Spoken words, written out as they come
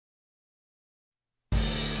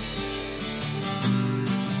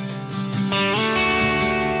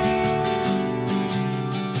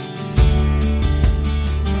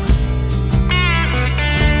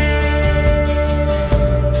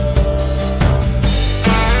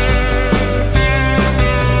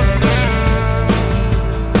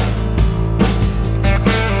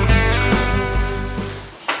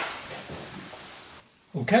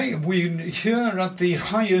Here at the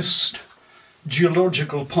highest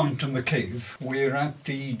geological point in the cave, we're at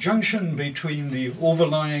the junction between the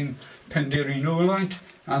overlying Penderyn oolite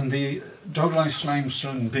and the Douglas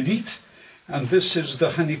limestone beneath, and this is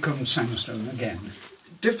the honeycomb sandstone again.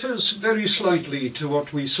 It differs very slightly to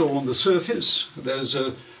what we saw on the surface. There's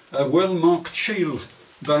a well-marked shale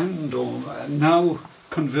band, or now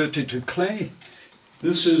converted to clay.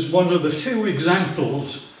 This is one of the few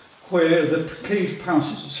examples where the cave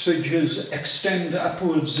passages extend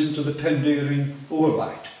upwards into the Penderyn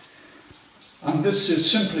oolite. And this is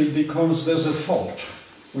simply because there's a fault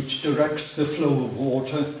which directs the flow of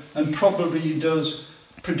water and probably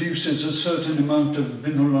produces a certain amount of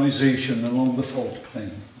mineralization along the fault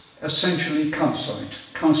plane. Essentially calcite,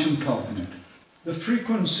 calcium carbonate. The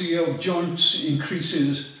frequency of joints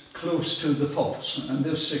increases close to the faults, and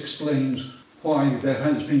this explains why there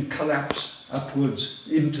has been collapse upwards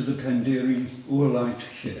into the Penderyn oolite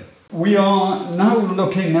here. We are now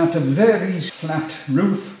looking at a very flat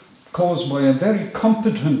roof caused by a very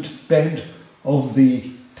competent bed of the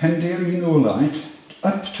Penderyn oolite,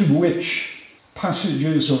 up to which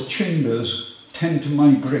passages or chambers tend to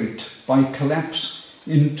migrate by collapse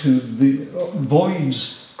into the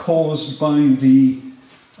voids caused by the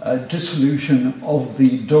dissolution of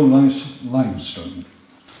the Douglas limestone.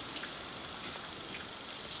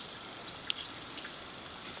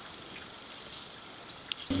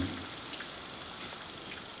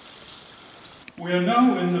 We are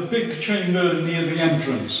now in the big chamber near the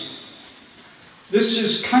entrance. This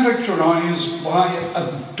is characterized by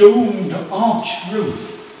a domed arched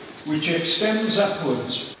roof which extends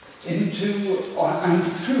upwards into and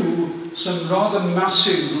through some rather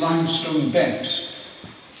massive limestone beds.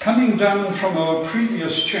 Coming down from our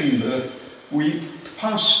previous chamber, we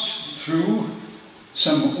passed through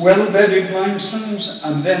some well-bedded limestones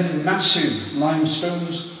and then massive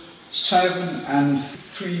limestones, 7 and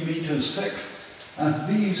 3 meters thick. And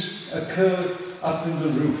these occur up in the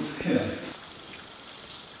roof here.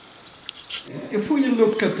 If we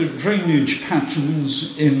look at the drainage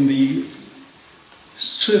patterns in the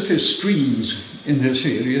surface streams in this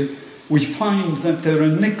area, we find that there are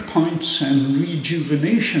nick points and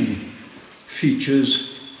rejuvenation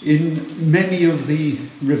features in many of the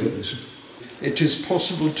rivers. It is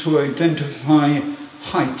possible to identify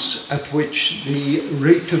heights at which the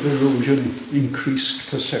rate of erosion increased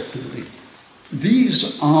perceptibly.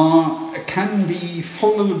 These can be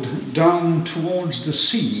followed down towards the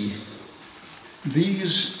sea.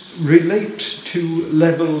 These relate to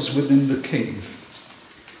levels within the cave.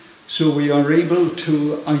 So we are able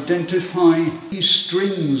to identify these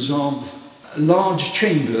strings of large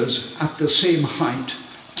chambers at the same height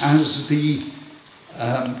as the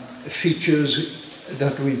features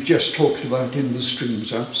that we've just talked about in the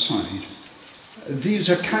streams outside. These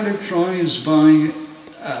are characterized by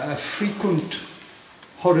frequent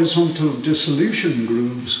horizontal dissolution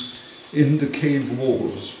grooves in the cave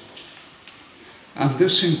walls. And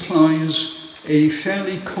this implies a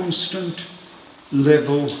fairly constant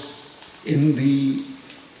level in the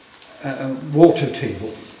water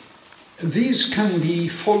table. These can be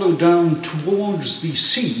followed down towards the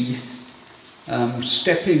sea,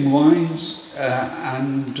 stepping wise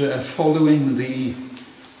and following the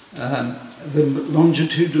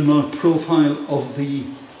longitudinal profile of the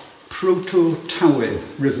Proto-Tower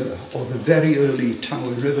River, or the very early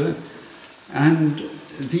Tower River, and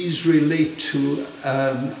these relate to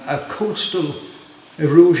a coastal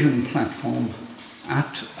erosion platform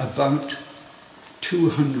at about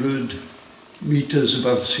 200 meters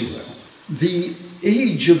above sea level. The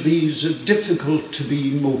age of these are difficult to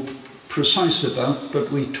be more precise about, but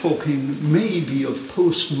we're talking maybe of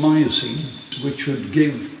post-Miocene, which would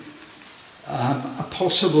give a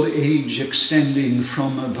possible age extending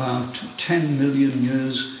from about 10 million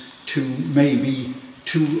years to maybe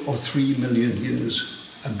 2 or 3 million years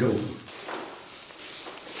ago.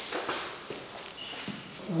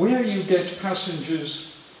 Where you get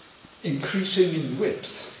passages increasing in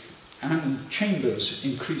width and chambers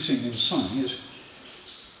increasing in size,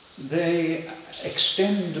 they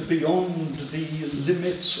extend beyond the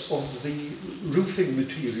limits of the roofing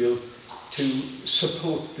material to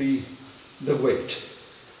support the weight.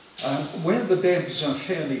 Where the beds are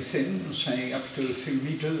fairly thin, say up to a few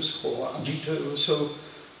meters or a meter or so,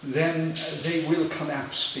 then they will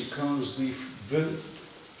collapse because the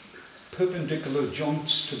perpendicular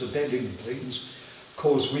joints to the bedding planes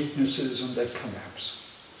cause weaknesses and they collapse.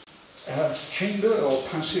 Chamber or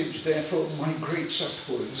passage therefore migrates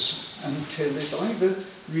upwards until it either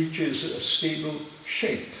reaches a stable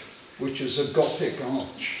shape, which is a Gothic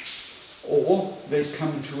arch, or they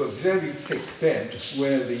come to a very thick bed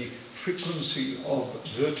where the frequency of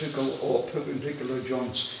vertical or perpendicular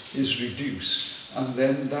joints is reduced, and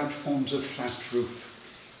then that forms a flat roof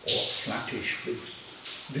or flattish roof.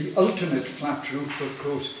 The ultimate flat roof, of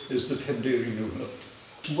course, is the Pendyrinular.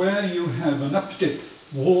 Where you have an up-dip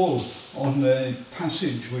wall on a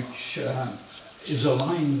passage which is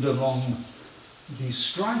aligned along the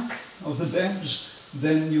strike of the beds,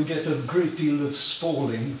 then you get a great deal of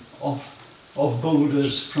spalling of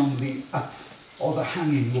boulders from the up or the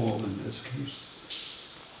hanging wall in this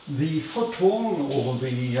case. The footwall or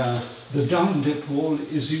the down dip wall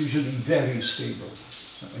is usually very stable,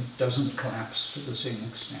 so it doesn't collapse to the same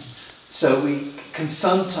extent. So we can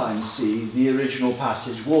sometimes see the original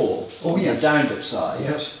passage wall on the down dip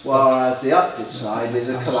side, whereas the up dip side is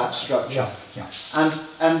a collapsed structure.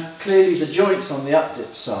 And clearly the joints on the up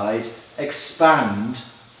dip side expand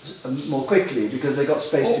more quickly because they've got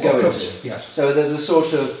space to go into. So there's a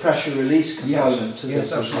sort of pressure release component to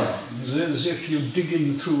this as well. As if you're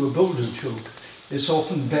digging through a boulder choke, it's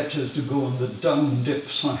often better to go on the down dip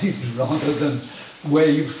side rather than where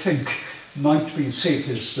you think might be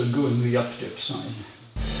safest and go on the up dip side.